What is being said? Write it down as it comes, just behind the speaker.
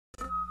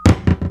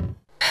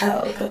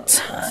Pelpa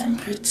time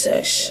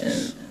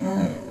protection.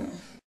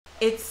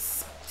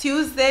 It's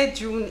Tuesday,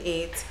 June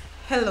 8th.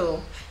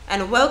 Hello,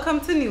 and welcome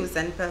to News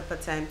and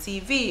Pelpa Time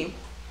TV.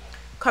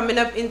 Coming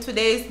up in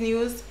today's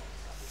news,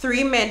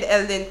 3 men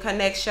held in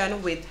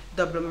connection with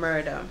double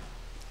murder.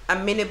 A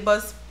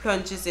minibus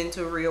plunges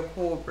into Rio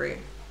Cobre.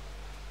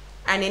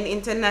 And in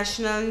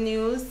international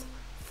news,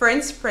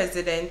 French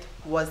president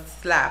was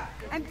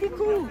slapped.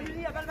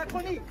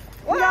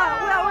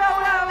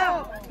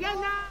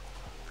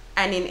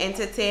 And in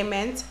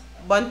entertainment,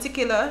 Bounty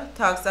Killer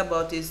talks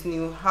about his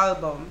new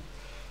album.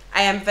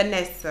 I am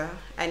Vanessa,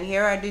 and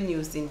here are the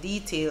news in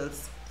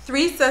details.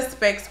 3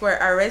 suspects were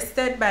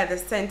arrested by the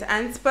St.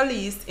 Anne's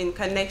police in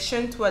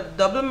connection to a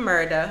double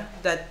murder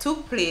that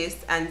took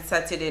place on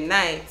Saturday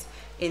night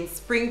in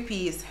Spring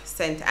Peace,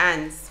 St.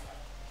 Anne's.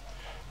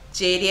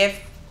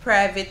 JDF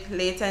Private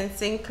Leighton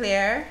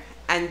Sinclair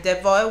and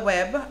Devoy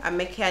Webb, a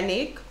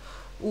mechanic,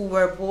 who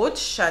were both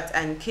shot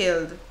and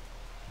killed.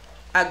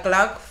 A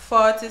Glock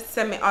 40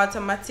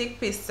 semi-automatic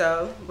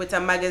pistol with a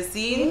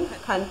magazine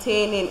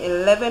containing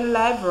 11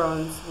 live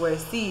rounds were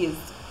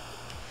seized.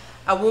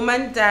 A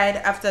woman died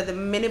after the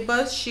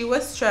minibus she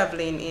was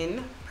traveling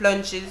in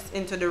plunges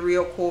into the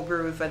Rio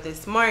Cobre River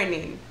this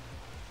morning.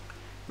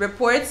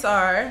 Reports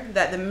are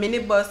that the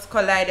minibus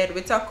collided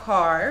with a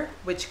car,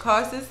 which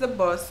causes the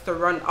bus to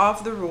run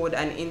off the road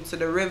and into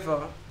the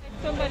river.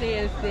 Somebody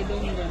else, they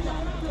don't even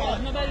know.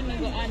 Nobody may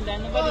go under,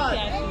 nobody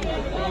can see.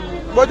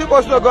 But the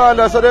bus not go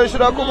under, so they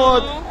should have come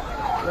out.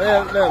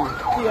 Help them.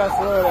 Kias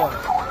road there.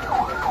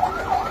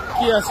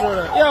 Kias road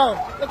there. Yo,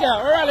 look here,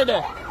 we're rally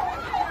there.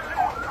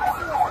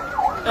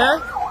 Eh?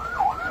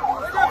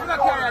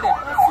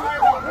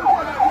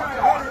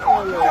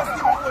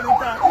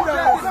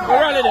 We're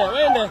rally there,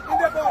 we're in there.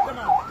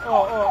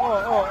 Oh.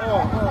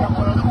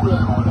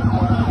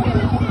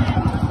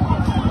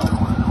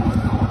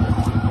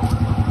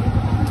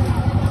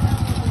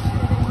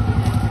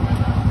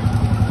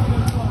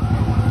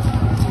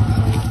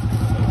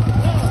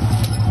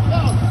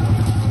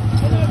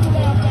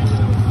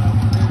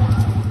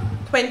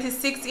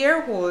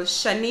 26-year-old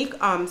Shanique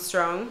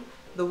Armstrong,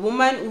 the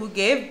woman who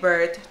gave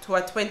birth to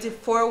a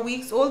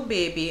 24-week-old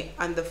baby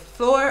on the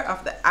floor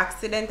of the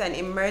Accident and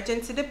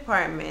Emergency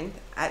Department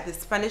at the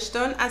Spanish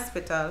Town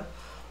Hospital,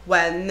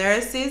 while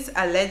nurses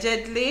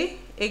allegedly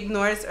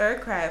ignores her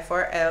cry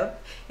for help,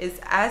 is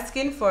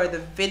asking for the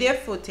video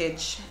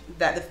footage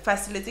that the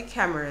facility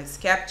cameras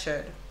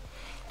captured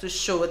to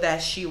show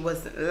that she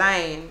wasn't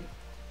lying.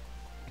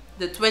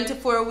 The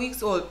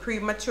 24-week-old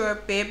premature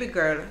baby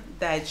girl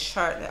died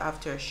shortly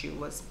after she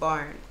was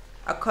born.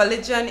 A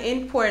collision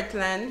in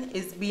Portland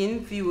is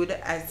being viewed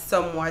as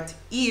somewhat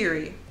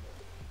eerie.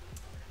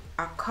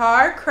 A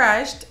car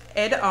crashed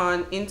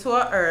head-on into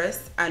a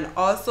hearse and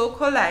also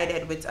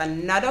collided with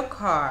another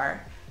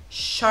car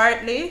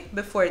shortly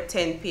before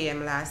 10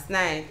 p.m. last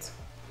night.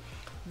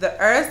 The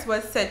hearse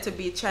was said to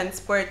be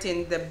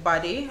transporting the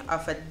body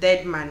of a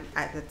dead man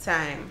at the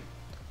time.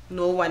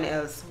 No one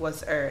else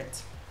was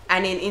hurt.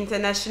 And in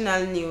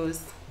international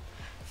news,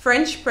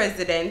 French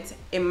President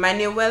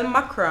Emmanuel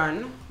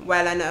Macron,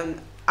 while on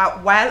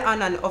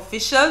an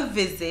official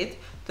visit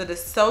to the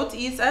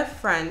southeast of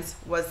France,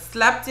 was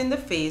slapped in the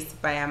face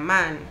by a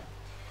man.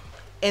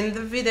 In the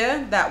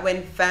video that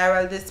went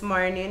viral this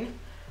morning,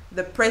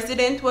 the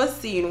president was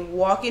seen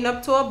walking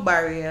up to a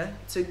barrier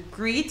to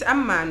greet a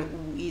man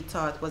who he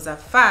thought was a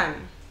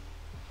fan.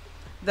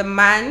 The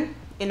man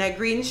in a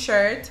green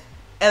shirt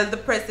held the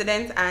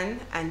president's hand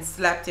and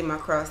slapped him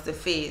across the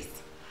face.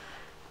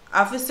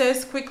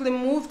 Officers quickly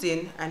moved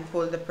in and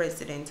pulled the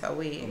president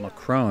away.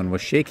 Macron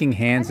was shaking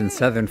hands in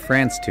southern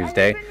France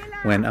Tuesday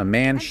when a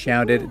man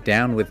shouted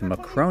 "Down with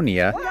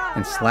Macronia"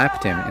 and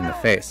slapped him in the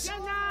face.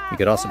 He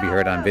could also be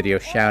heard on video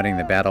shouting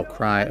the battle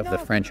cry of the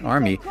French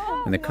army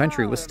when the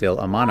country was still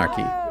a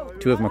monarchy.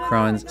 2 of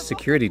Macron's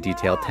security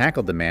detail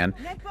tackled the man,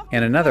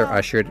 and another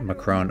ushered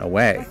Macron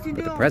away.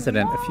 But the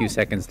president, a few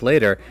seconds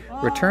later,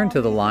 returned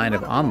to the line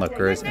of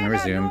onlookers and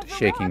resumed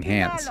shaking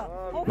hands.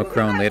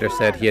 Macron later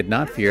said he had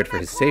not feared for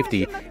his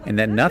safety and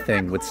that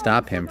nothing would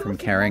stop him from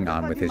carrying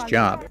on with his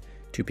job.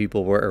 2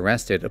 people were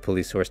arrested, a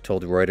police source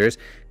told Reuters.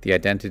 The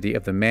identity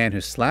of the man who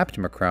slapped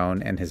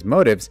Macron and his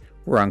motives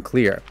were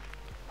unclear.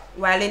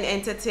 While in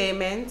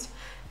entertainment,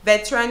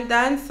 veteran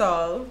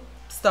dancehall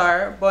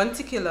star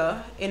Bounty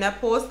Killer, in a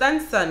post on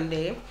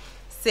Sunday,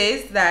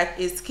 says that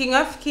his King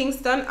of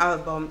Kingston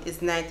album is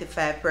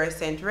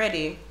 95%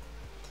 ready.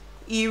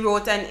 He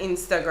wrote on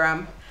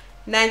Instagram,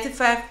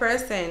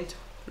 95%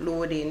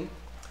 loading.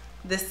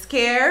 The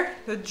scare,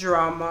 the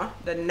drama,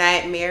 the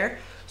nightmare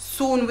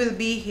soon will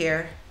be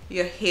here.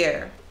 You're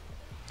here.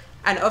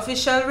 An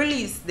official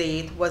release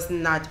date was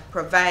not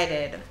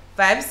provided.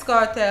 Vybz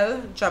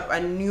Kartel dropped a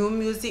new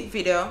music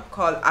video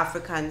called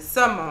African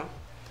Summer.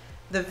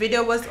 The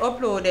video was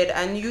uploaded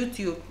on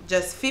YouTube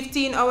just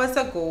 15 hours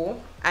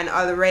ago and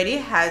already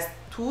has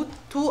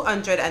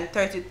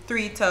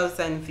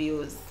 233,000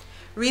 views.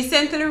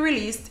 Recently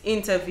released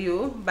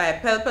interview by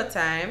Pelpa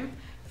Time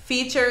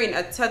featuring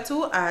a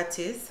tattoo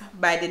artist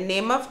by the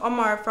name of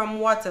Omar from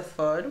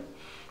Waterford,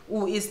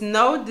 who is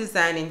now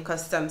designing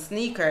custom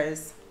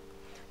sneakers.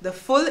 The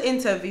full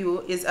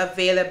interview is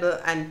available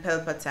on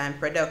Pelpa Time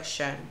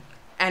Production.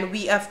 And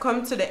we have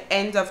come to the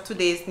end of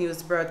today's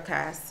news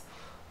broadcast.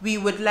 We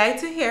would like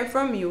to hear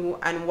from you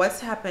on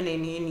what's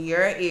happening in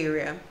your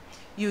area.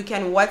 You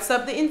can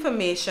WhatsApp the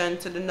information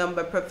to the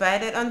number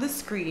provided on the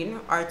screen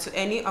or to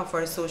any of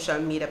our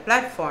social media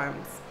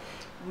platforms.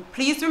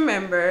 Please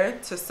remember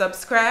to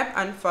subscribe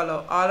and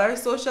follow all our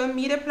social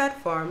media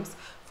platforms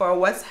for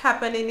what's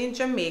happening in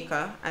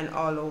Jamaica and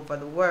all over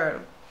the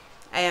world.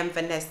 I am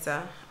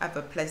Vanessa. Have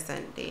a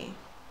pleasant day.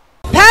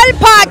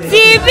 Pelpa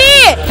TV!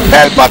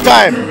 Pelpa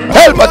time!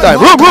 Pelpa time!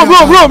 Room!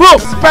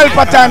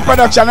 Pelpa time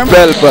production!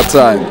 Pelpa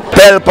time!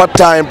 Pelpa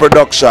time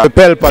production!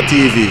 Pelpa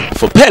TV!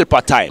 For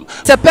Pelpa time!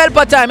 It's a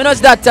Pelpa time, you know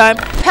it's that time.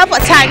 Pelpa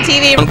time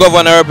TV! I'm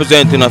governor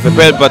representing of a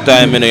Pelpa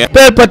time, you know.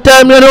 Pelpa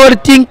time, you know what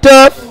I think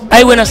tough?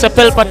 I when I say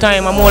Pelpa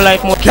time, I'm more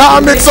like more.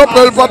 Can't mix up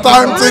Pelpa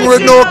time thing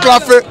with no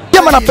coffee.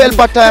 Yeah, man, a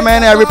Pelpa time,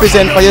 and I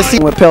represent for you. See,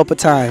 with Pelpa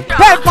time.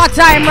 Pelpa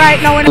time right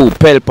now. Oh,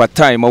 Pelpa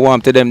time, I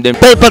want to them.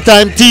 Pelpa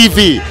time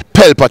TV.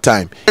 Pelpa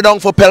time. Down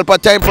for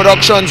Pelpa time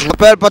productions.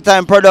 Pelpa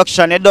time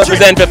production. It does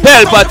Present for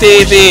Pelpa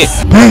TV.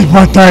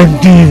 Pelpa time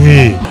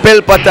TV.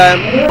 Pelpa time.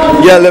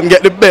 Yeah, let them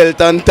get the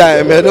belt on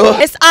time, you know.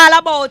 It's all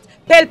about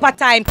Pelpa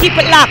time. Keep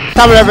it locked.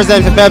 Some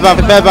represent for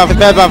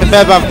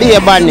Pelpa, be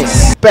a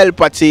badness.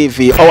 Pelpa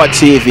TV, our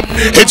TV.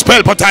 It's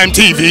Pelpa time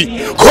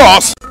TV.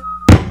 Cross.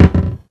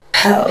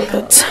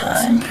 Pelpa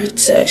Time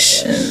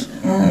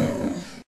Protection.